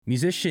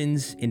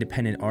Musicians,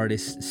 independent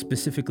artists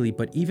specifically,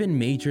 but even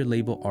major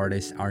label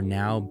artists are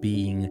now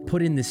being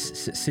put in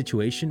this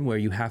situation where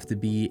you have to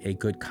be a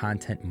good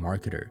content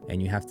marketer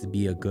and you have to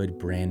be a good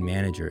brand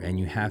manager and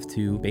you have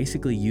to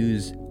basically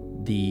use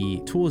the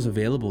tools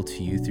available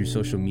to you through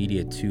social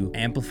media to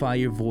amplify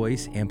your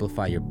voice,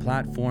 amplify your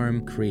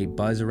platform, create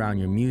buzz around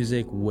your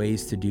music,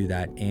 ways to do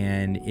that.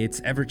 And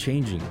it's ever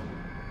changing.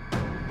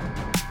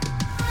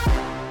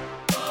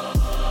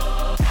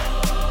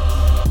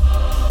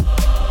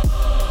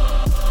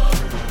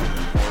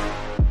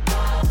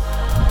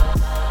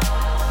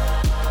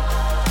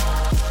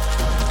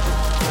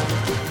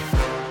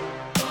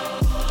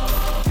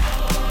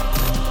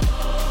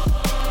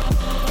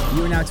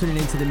 You are now tuning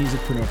into the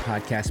Musicpreneur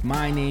Podcast.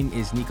 My name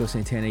is Nico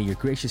Santana, your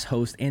gracious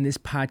host, and this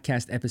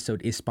podcast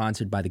episode is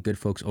sponsored by the good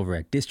folks over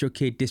at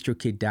DistroKid,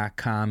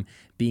 distrokid.com,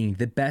 being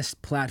the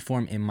best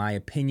platform, in my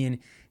opinion,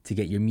 to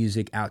get your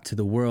music out to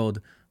the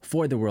world,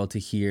 for the world to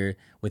hear,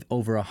 with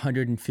over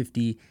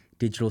 150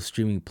 digital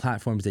streaming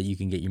platforms that you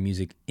can get your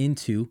music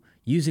into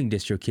using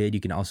DistroKid.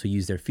 You can also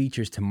use their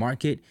features to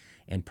market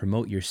and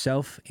promote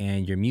yourself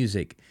and your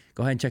music.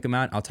 Go ahead and check them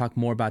out. I'll talk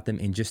more about them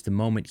in just a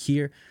moment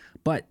here.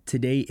 But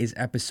today is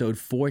episode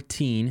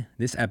 14.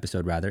 This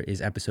episode, rather,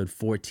 is episode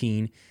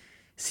 14.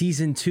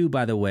 Season 2,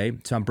 by the way.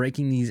 So I'm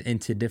breaking these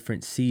into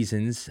different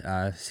seasons.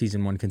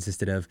 Season 1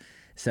 consisted of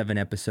 7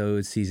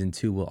 episodes. Season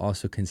 2 will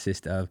also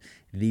consist of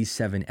these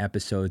 7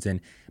 episodes. And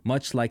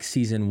much like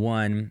season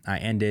 1, I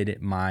ended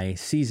my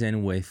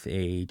season with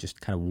a just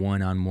kind of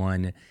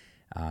one-on-one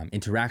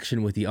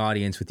interaction with the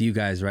audience, with you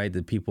guys, right?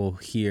 The people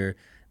here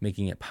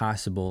making it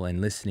possible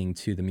and listening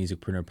to the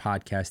Musicpreneur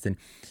Podcast. And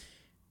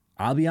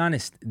I'll be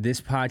honest, this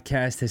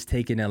podcast has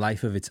taken a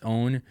life of its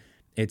own.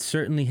 It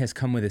certainly has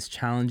come with its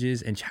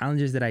challenges, and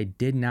challenges that I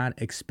did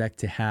not expect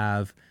to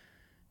have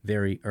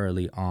very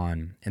early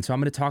on. And so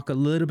I'm going to talk a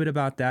little bit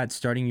about that,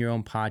 starting your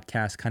own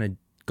podcast, kind of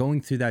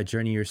going through that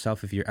journey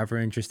yourself if you're ever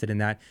interested in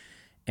that.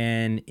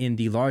 And in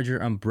the larger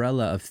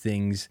umbrella of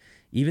things,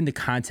 even the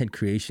content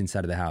creation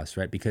side of the house,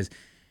 right? Because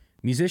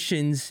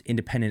musicians,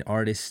 independent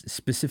artists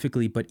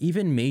specifically, but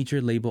even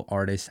major label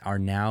artists are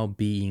now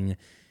being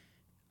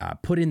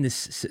put in this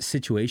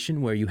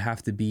situation where you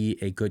have to be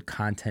a good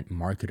content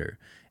marketer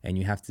and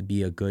you have to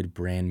be a good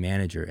brand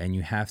manager and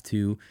you have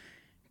to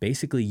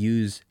basically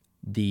use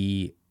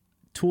the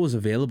tools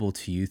available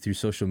to you through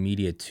social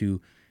media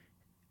to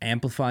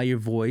amplify your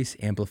voice,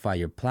 amplify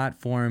your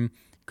platform,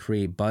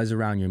 create buzz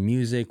around your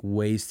music,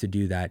 ways to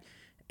do that.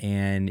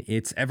 And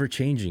it's ever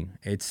changing.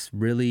 It's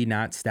really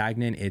not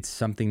stagnant. It's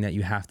something that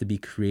you have to be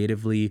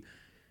creatively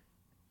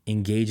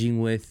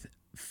engaging with,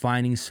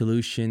 finding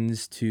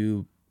solutions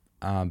to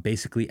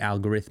basically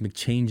algorithmic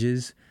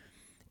changes,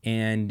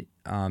 and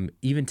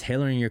even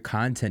tailoring your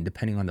content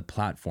depending on the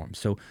platform.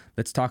 So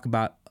let's talk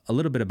about a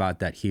little bit about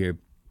that here.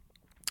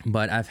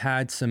 But I've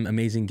had some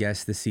amazing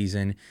guests this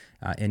season,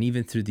 and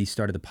even through the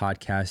start of the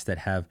podcast, that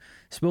have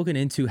spoken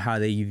into how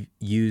they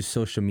use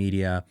social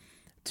media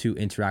to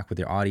interact with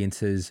their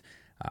audiences.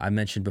 I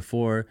mentioned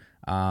before,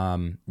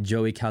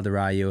 Joey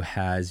Calderallo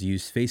has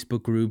used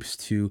Facebook groups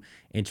to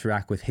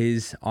interact with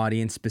his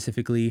audience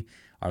specifically.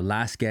 Our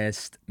last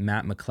guest,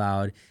 Matt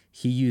McLeod,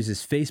 he uses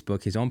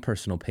Facebook, his own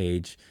personal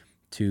page,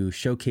 to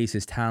showcase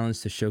his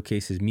talents, to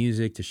showcase his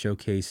music, to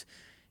showcase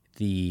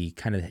the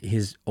kind of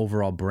his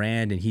overall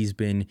brand. And he's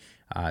been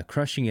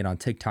crushing it on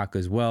TikTok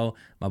as well.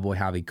 My boy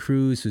Javi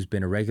Cruz, who's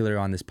been a regular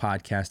on this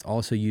podcast,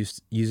 also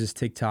uses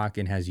TikTok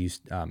and has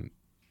used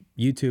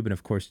YouTube and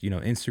of course,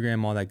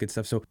 Instagram, all that good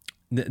stuff. So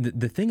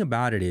the thing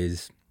about it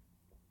is,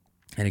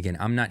 and again,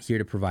 I'm not here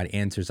to provide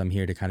answers. I'm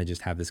here to kind of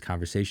just have this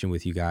conversation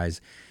with you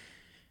guys,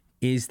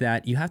 is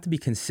that you have to be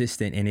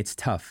consistent, and it's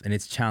tough and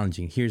it's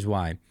challenging. Here's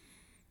why.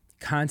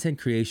 Content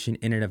creation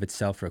in and of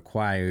itself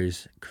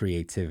requires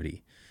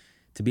creativity.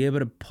 To be able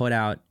to put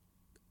out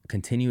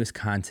continuous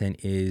content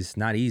is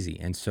not easy.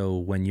 And so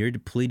when you're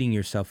depleting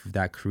yourself of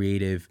that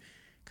creative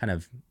kind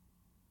of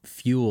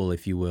fuel,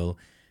 if you will,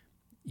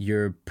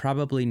 you're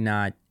probably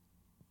not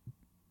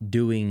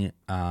doing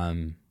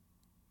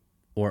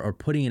or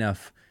putting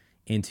enough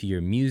into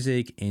your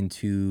music,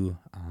 into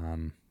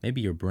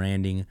maybe your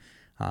branding.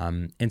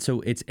 And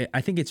so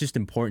I think it's just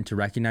important to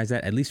recognize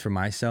that, at least for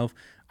myself.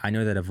 I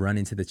know that I've run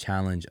into the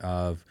challenge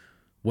of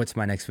what's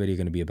my next video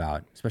going to be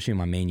about, especially on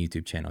my main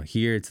YouTube channel.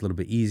 Here, it's a little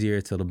bit easier.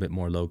 It's a little bit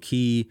more low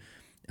key,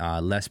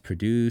 less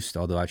produced,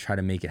 although I try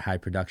to make it high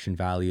production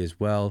value as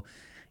well.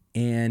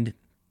 And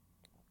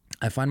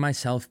I find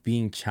myself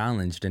being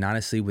challenged. And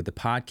honestly, with the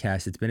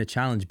podcast, it's been a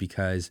challenge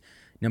because,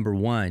 number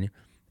one,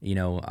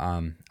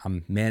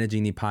 I'm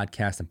managing the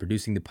podcast, I'm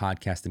producing the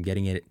podcast, I'm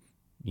getting it,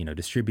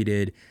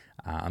 distributed.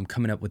 I'm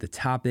coming up with the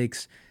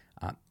topics,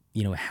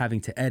 having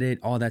to edit,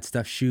 all that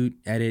stuff, shoot,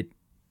 edit,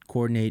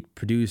 coordinate,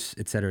 produce,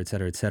 et cetera, et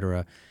cetera, et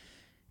cetera.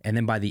 And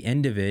then by the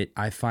end of it,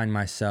 I find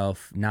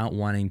myself not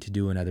wanting to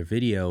do another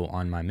video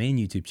on my main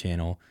YouTube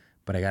channel,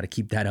 but I got to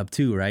keep that up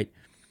too, right?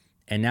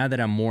 And now that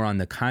I'm more on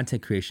the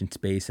content creation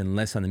space and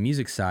less on the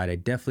music side, I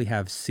definitely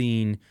have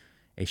seen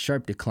a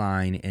sharp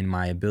decline in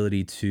my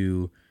ability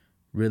to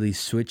really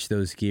switch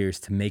those gears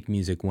to make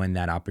music when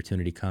that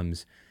opportunity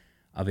comes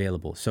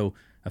available. So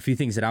a few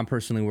things that I'm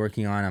personally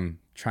working on, I'm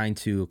trying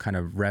to kind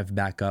of rev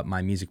back up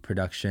my music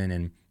production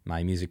and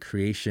my music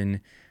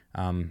creation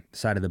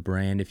side of the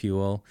brand, if you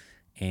will,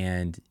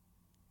 and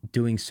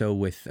doing so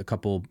with a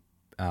couple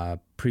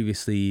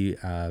previously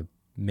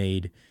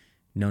made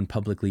known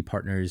publicly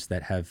partners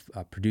that have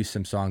produced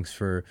some songs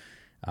for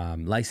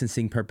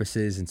licensing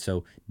purposes. And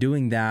so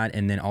doing that,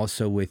 and then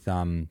also with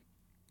a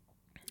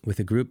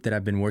group that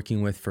I've been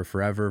working with for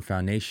forever,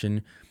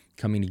 Foundation,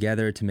 coming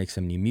together to make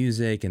some new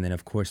music. And then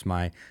of course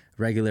my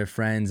regular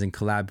friends and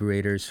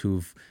collaborators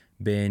who've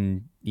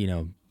been,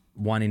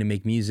 wanting to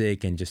make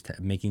music and just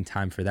making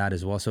time for that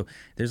as well. So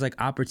there's like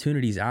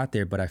opportunities out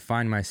there, but I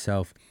find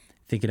myself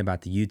thinking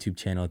about the YouTube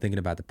channel, thinking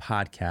about the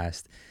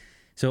podcast.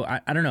 So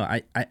I don't know.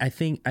 I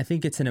think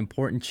it's an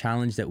important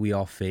challenge that we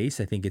all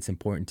face. I think it's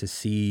important to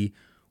see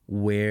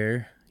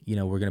where,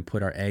 we're going to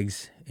put our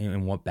eggs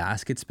in what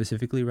basket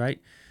specifically, right?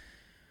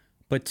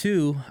 But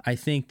two, I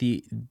think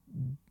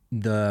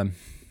the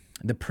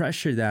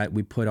pressure that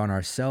we put on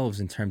ourselves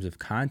in terms of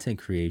content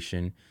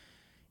creation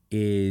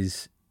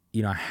is,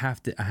 I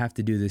have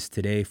to do this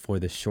today for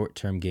the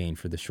short-term gain,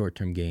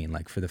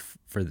 like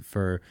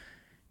for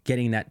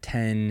getting that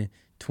 10,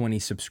 20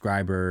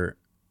 subscriber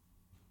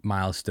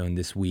milestone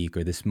this week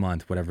or this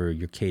month, whatever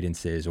your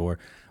cadence is, or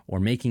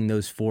making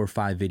those 4 or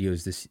 5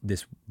 videos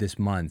this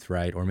month,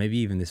 right? Or maybe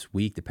even this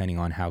week, depending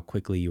on how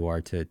quickly you are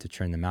to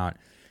churn them out.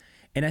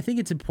 And I think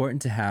it's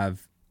important to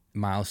have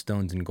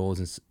milestones and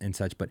goals and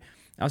such, but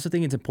I also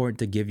think it's important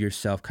to give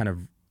yourself kind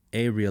of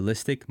A,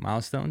 realistic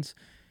milestones,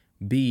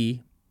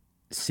 B,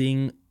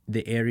 seeing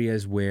the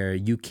areas where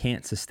you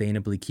can't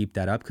sustainably keep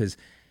that up. Because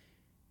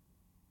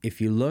if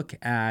you look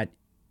at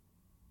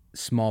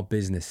small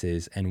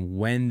businesses and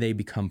when they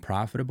become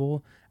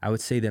profitable, I would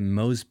say that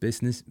most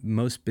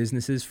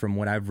businesses, from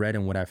what I've read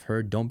and what I've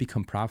heard, don't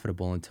become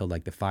profitable until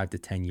like the 5 to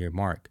 10 year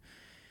mark.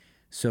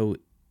 So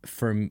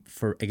for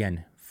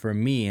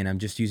me, and I'm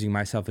just using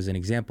myself as an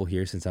example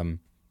here, since I'm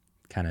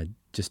kind of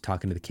just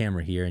talking to the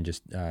camera here and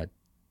just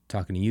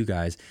talking to you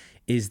guys,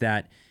 is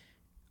that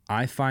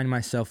I find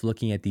myself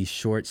looking at these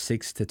short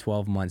 6 to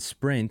 12 month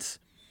sprints,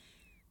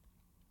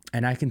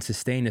 and I can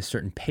sustain a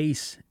certain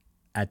pace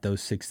at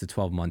those 6 to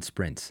 12 month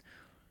sprints.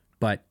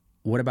 But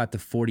what about the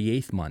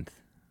 48th month,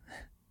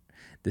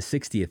 the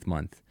 60th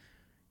month?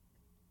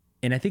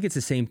 And I think it's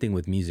the same thing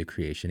with music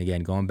creation.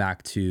 Again, going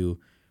back to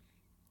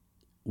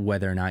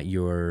whether or not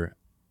you're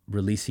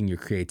releasing your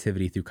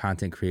creativity through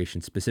content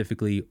creation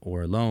specifically,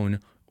 or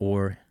alone,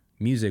 or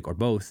music, or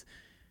both,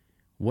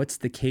 what's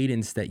the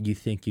cadence that you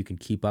think you can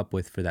keep up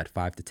with for that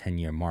 5 to 10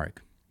 year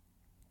mark?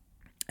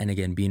 And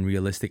again, being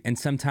realistic. And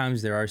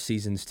sometimes there are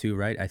seasons too,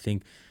 right? I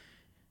think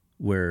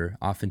we're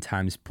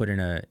oftentimes put in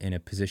a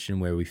position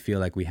where we feel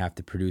like we have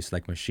to produce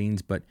like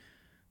machines, but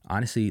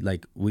honestly,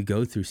 like, we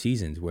go through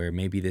seasons where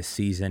maybe this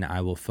season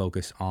I will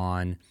focus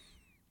on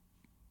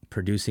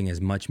producing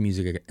as much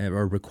music,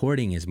 or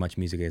recording as much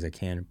music as I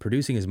can,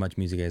 producing as much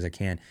music as I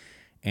can.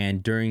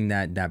 And during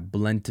that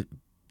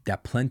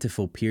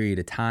plentiful period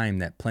of time,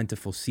 that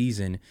plentiful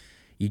season,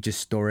 you just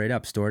store it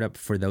up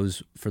for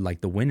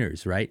like the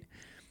winners, right?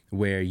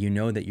 Where you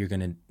know that you're going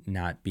to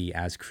not be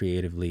as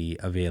creatively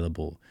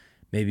available,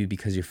 maybe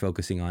because you're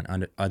focusing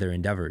on other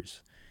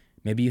endeavors.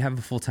 Maybe you have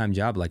a full-time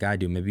job like I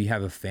do. Maybe you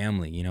have a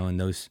family, and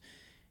those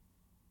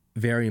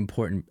very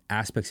important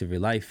aspects of your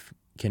life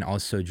can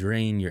also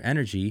drain your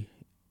energy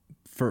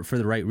for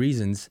the right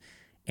reasons.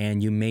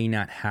 And you may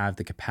not have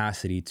the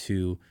capacity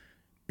to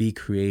be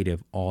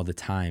creative all the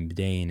time,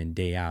 day in and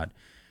day out.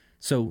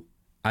 So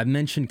I've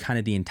mentioned kind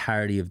of the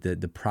entirety of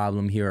the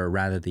problem here, or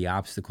rather the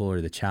obstacle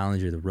or the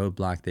challenge or the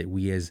roadblock that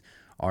we as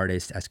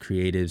artists, as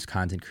creatives,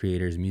 content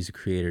creators, music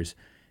creators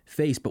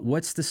face. But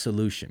what's the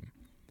solution?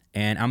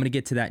 And I'm going to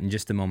get to that in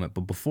just a moment.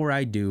 But before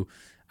I do,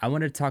 I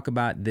want to talk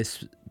about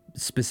this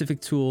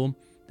specific tool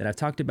that I've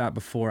talked about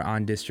before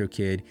on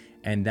DistroKid,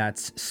 and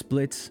that's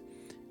splits.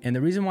 And the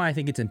reason why I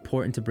think it's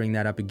important to bring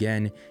that up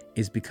again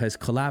is because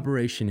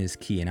collaboration is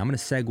key. And I'm going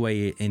to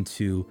segue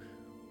into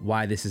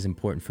why this is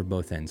important for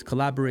both ends.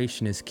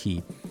 Collaboration is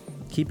key.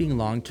 Keeping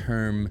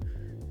long-term,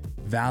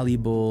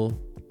 valuable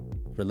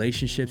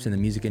relationships in the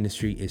music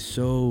industry is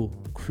so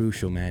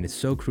crucial, man. It's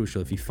so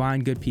crucial. If you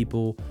find good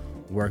people,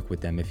 work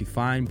with them. If you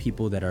find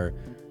people that are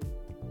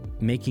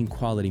making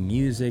quality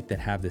music, that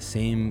have the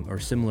same or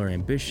similar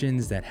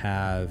ambitions, that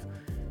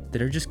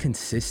are just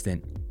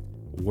consistent,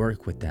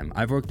 work with them.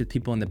 I've worked with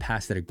people in the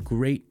past that are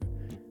great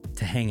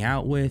to hang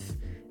out with.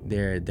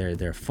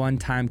 They're fun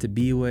time to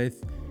be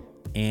with,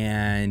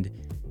 and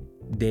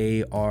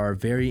they are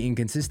very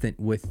inconsistent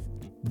with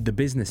the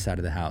business side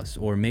of the house,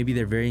 or maybe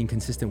they're very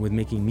inconsistent with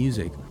making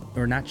music,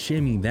 or not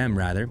shaming them,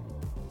 rather.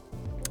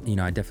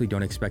 I definitely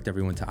don't expect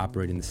everyone to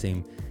operate in the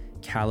same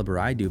caliber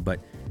I do,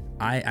 but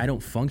I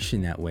don't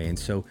function that way. And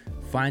so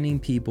finding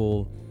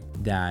people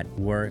that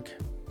work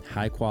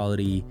high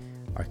quality,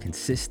 are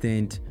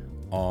consistent,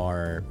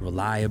 are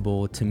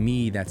reliable, to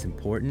me, that's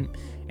important.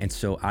 And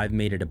so I've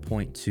made it a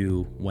point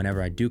to,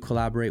 whenever I do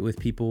collaborate with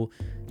people,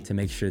 to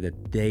make sure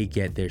that they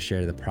get their share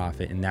of the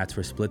profit. And that's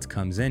where Splits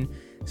comes in.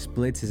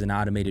 Splits is an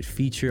automated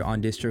feature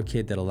on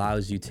DistroKid that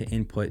allows you to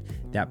input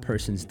that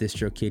person's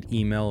DistroKid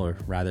email, or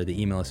rather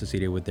the email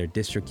associated with their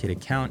DistroKid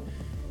account,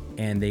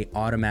 and they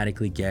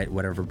automatically get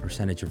whatever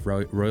percentage of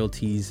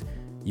royalties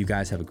you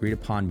guys have agreed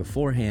upon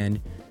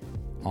beforehand,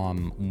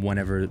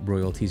 whenever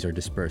royalties are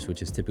dispersed,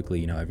 which is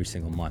typically, every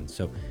single month.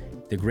 So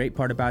the great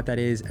part about that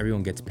is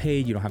everyone gets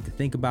paid. You don't have to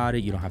think about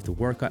it. You don't have to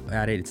work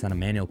at it. It's not a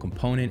manual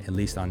component, at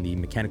least on the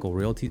mechanical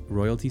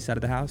royalty side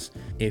of the house.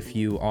 If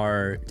you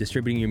are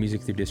distributing your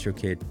music through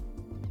DistroKid,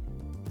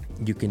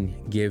 you can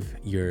give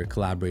your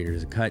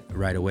collaborators a cut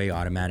right away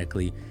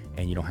automatically,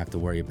 and you don't have to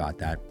worry about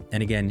that.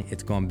 And again,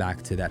 it's going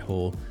back to that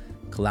whole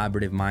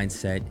collaborative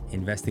mindset,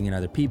 investing in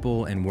other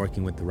people and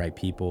working with the right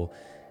people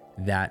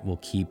that will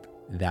keep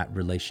that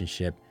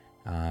relationship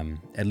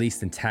at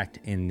least intact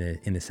in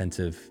the sense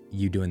of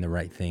you doing the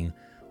right thing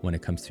when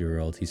it comes to your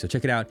royalties. So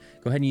check it out.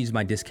 Go ahead and use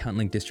my discount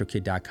link,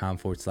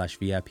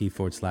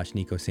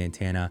 distrokid.com/VIP/Nico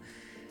Santana,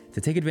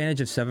 to take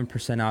advantage of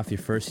 7% off your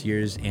first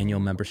year's annual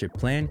membership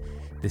plan.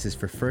 This is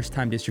for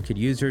first-time DistroKid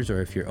users,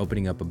 or if you're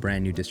opening up a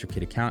brand new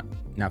DistroKid account,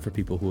 not for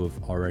people who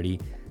have already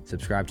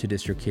subscribed to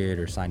DistroKid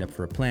or signed up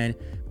for a plan.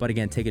 But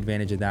again, take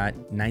advantage of that.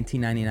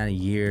 $19.99 a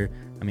year.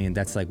 I mean,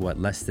 that's like what,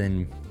 less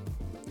than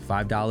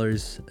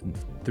 $5,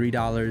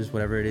 $3,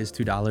 whatever it is,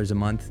 $2 a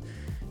month.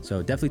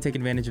 So definitely take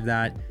advantage of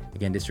that.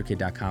 Again,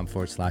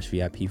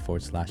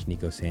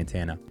 distrokid.com/VIP/Nico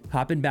Santana.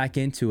 Hopping back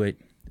into it.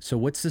 So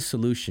what's the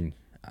solution?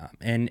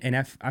 And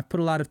I've put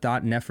a lot of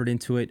thought and effort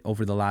into it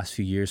over the last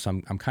few years.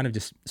 So I'm kind of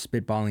just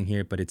spitballing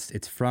here, but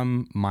it's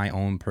from my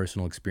own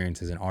personal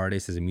experience as an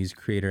artist, as a music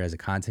creator, as a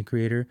content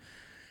creator.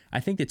 I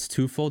think it's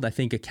twofold. I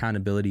think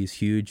accountability is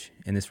huge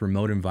in this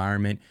remote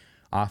environment.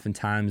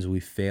 Oftentimes we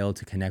fail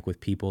to connect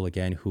with people,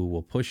 again, who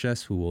will push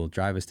us, who will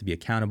drive us to be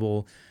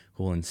accountable,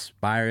 who will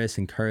inspire us,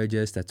 encourage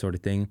us, that sort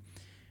of thing.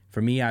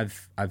 For me,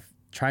 I've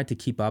tried to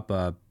keep up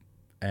a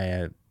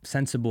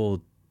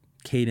sensible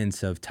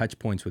cadence of touch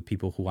points with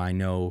people who I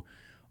know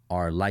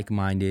are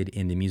like-minded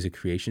in the music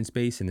creation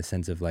space, in the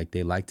sense of like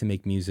they like to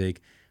make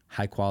music,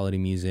 high quality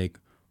music,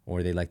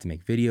 or they like to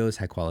make videos,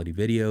 high quality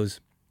videos.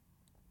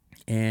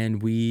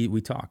 And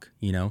we talk,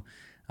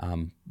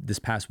 this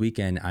past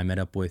weekend, I met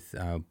up with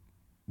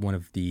one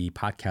of the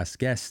podcast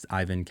guests,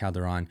 Ivan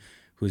Calderon,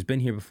 who's been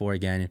here before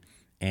again,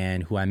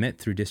 and who I met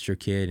through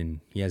DistroKid,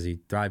 and he has a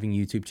thriving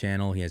YouTube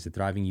channel. He has a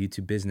thriving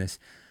YouTube business,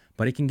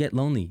 but it can get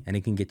lonely and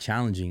it can get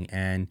challenging.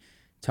 And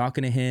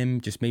talking to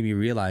him just made me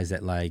realize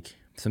that like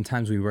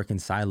sometimes we work in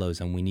silos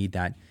and we need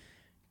that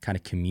kind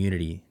of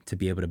community to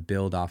be able to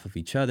build off of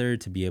each other,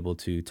 to be able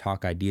to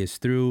talk ideas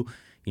through.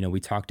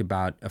 We talked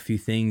about a few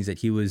things that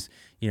he was,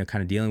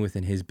 kind of dealing with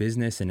in his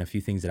business, and a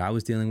few things that I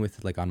was dealing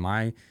with like on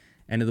my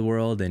end of the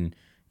world. And,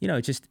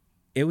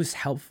 it was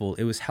helpful.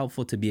 It was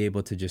helpful to be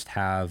able to just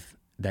have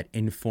that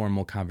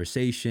informal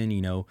conversation.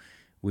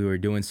 We were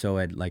doing so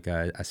at like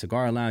a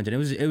cigar lounge, and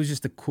it was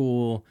just a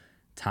cool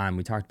time.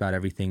 We talked about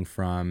everything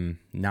from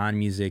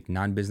non-music,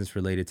 non-business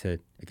related to,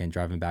 again,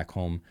 driving back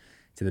home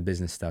to the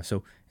business stuff.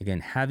 So again,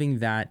 having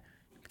that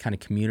kind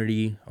of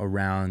community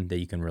around that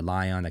you can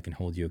rely on, that can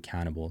hold you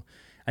accountable.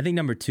 I think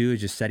number two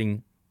is just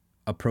setting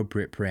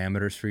appropriate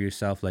parameters for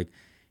yourself. Like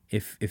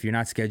if you're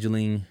not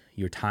scheduling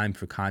your time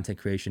for content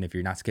creation, if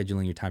you're not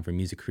scheduling your time for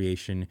music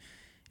creation,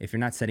 if you're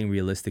not setting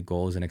realistic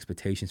goals and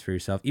expectations for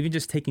yourself, even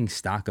just taking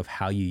stock of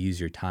how you use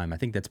your time, I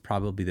think that's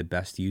probably the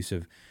best use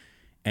of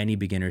any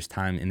beginner's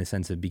time, in the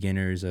sense of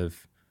beginners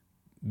of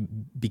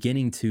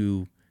beginning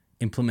to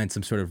implement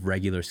some sort of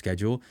regular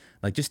schedule.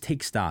 Like just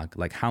take stock,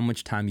 like how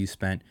much time you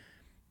spent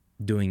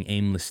doing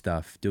aimless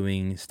stuff,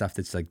 doing stuff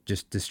that's like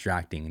just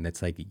distracting,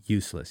 that's like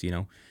useless,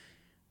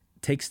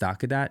 take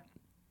stock of that,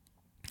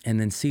 and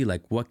then see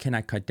like, what can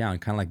I cut down?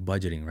 Kind of like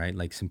budgeting, right?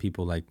 Like some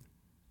people like,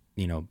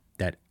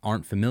 that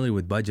aren't familiar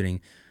with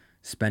budgeting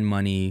spend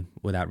money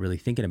without really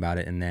thinking about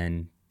it. And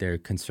then they're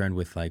concerned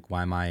with like,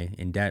 why am I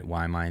in debt?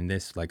 Why am I in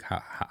this? Like,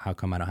 how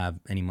come I don't have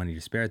any money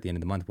to spare at the end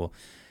of the month? Well,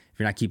 if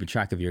you're not keeping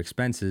track of your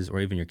expenses or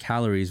even your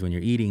calories when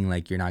you're eating,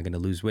 like you're not going to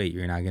lose weight.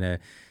 You're not going to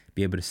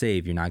be able to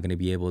save. You're not going to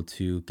be able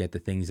to get the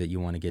things that you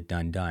want to get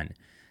done.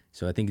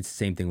 So I think it's the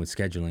same thing with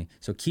scheduling.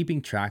 So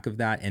keeping track of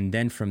that, and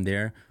then from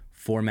there,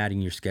 formatting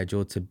your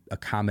schedule to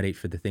accommodate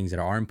for the things that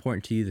are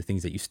important to you, the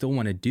things that you still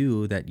want to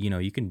do that,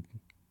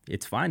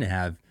 it's fine to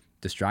have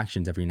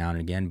distractions every now and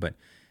again, but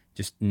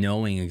just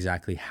knowing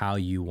exactly how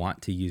you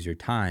want to use your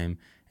time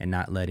and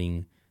not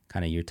letting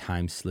kind of your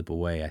time slip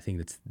away. I think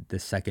that's the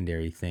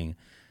secondary thing.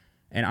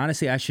 And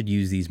honestly, I should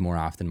use these more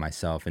often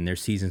myself. And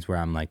there's seasons where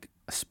I'm like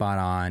spot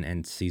on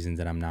and seasons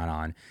that I'm not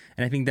on.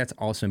 And I think that's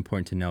also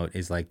important to note,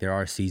 is like there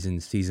are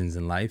seasons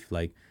in life.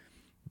 Like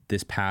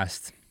this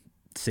past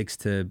 6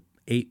 to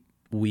 8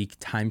 week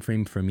time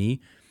frame for me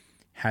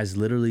has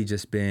literally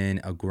just been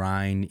a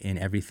grind in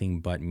everything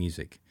but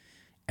music,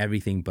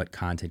 everything but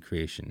content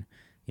creation.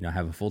 I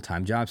have a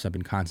full-time job, so I've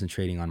been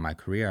concentrating on my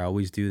career. I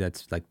always do.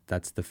 That's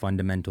the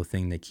fundamental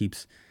thing that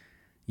keeps,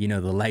 the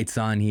lights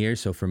on here.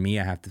 So for me,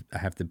 I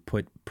have to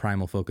put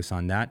primary focus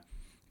on that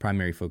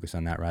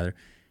rather.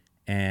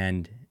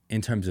 and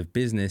in terms of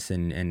business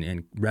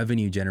and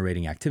revenue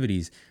generating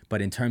activities.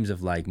 But in terms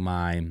of like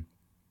my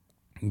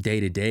day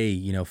to day,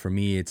 you know, for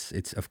me, it's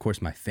of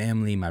course my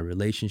family, my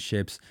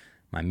relationships,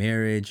 my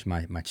marriage,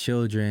 my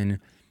children,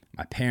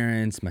 my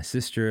parents, my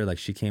sister. Like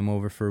she came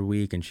over for a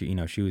week, and she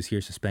was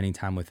here, so spending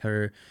time with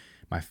her.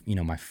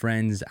 My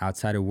friends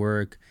outside of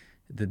work,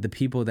 the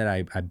people that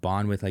I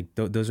bond with, like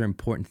those are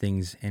important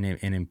things and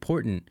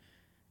important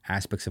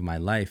aspects of my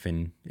life.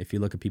 And if you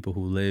look at people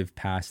who live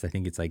past, I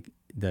think it's like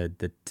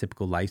the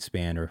typical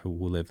lifespan, or who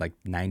live like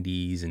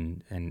 90s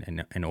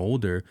and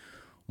older,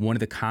 one of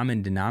the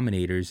common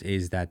denominators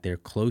is that they're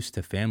close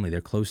to family,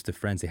 they're close to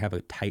friends, they have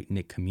a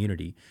tight-knit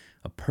community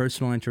of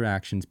personal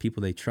interactions,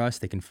 people they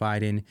trust, they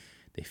confide in,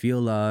 they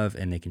feel love,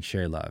 and they can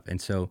share love.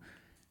 And so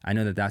I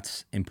know that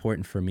that's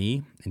important for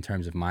me in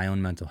terms of my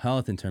own mental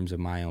health, in terms of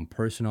my own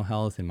personal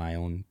health and my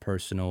own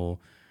personal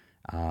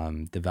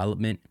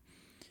development.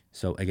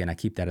 So again, I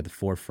keep that at the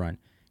forefront.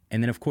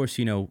 And then of course,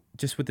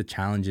 just with the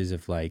challenges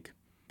of like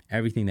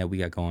everything that we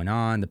got going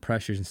on, the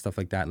pressures and stuff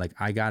like that, like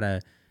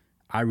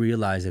I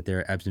realize that there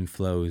are ebbs and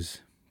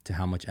flows to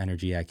how much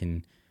energy I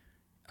can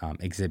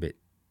exhibit,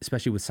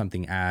 especially with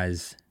something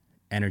as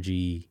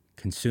energy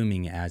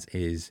consuming as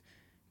is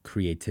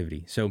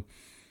creativity. So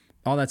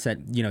all that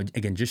said,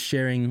 again, just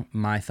sharing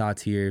my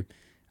thoughts here.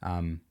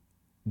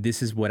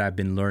 This is what I've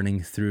been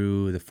learning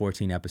through the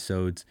 14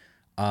 episodes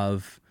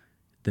of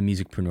the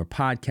Musicpreneur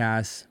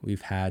podcast.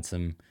 We've had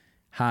some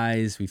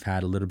highs, we've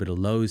had a little bit of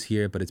lows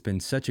here, but it's been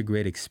such a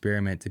great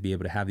experiment to be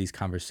able to have these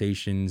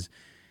conversations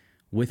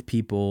with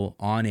people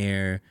on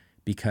air,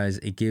 because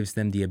it gives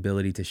them the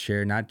ability to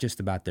share not just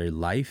about their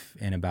life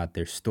and about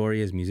their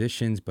story as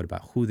musicians, but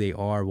about who they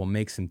are, what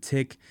makes them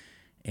tick,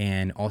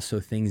 and also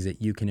things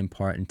that you can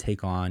impart and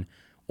take on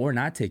or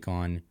not take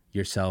on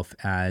yourself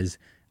as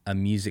a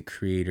music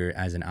creator,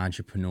 as an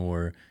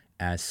entrepreneur,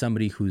 as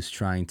somebody who's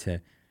trying to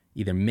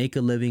either make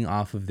a living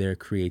off of their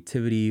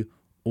creativity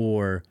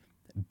or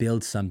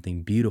build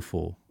something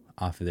beautiful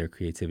off of their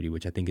creativity,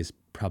 which I think is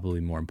probably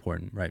more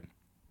important, right?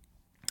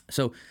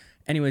 So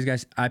anyways,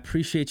 guys, I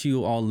appreciate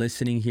you all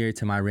listening here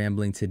to my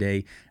rambling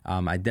today.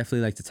 I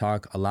definitely like to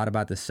talk a lot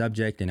about the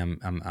subject, and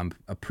I'm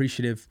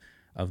appreciative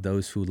of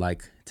those who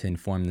like to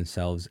inform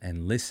themselves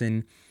and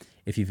listen.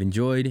 If you've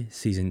enjoyed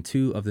season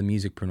 2 of the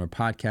Musicpreneur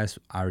podcast,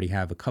 I already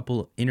have a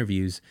couple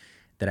interviews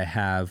that I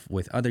have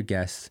with other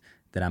guests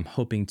that I'm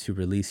hoping to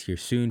release here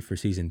soon for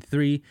season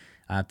 3.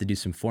 I have to do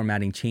some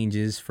formatting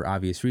changes for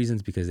obvious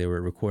reasons because they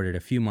were recorded a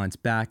few months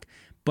back,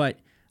 but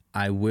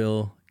I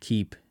will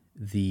keep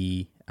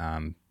the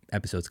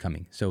episodes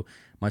coming. So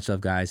much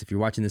love, guys. If you're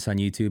watching this on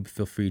YouTube,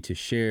 feel free to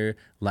share,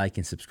 like,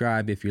 and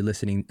subscribe. If you're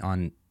listening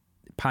on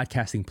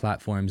podcasting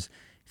platforms,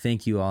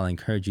 thank you all. I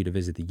encourage you to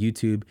visit the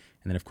YouTube.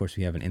 And then, of course,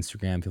 we have an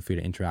Instagram. Feel free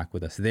to interact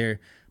with us there.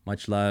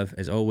 Much love.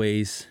 As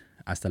always,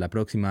 hasta la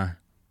próxima.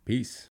 Peace.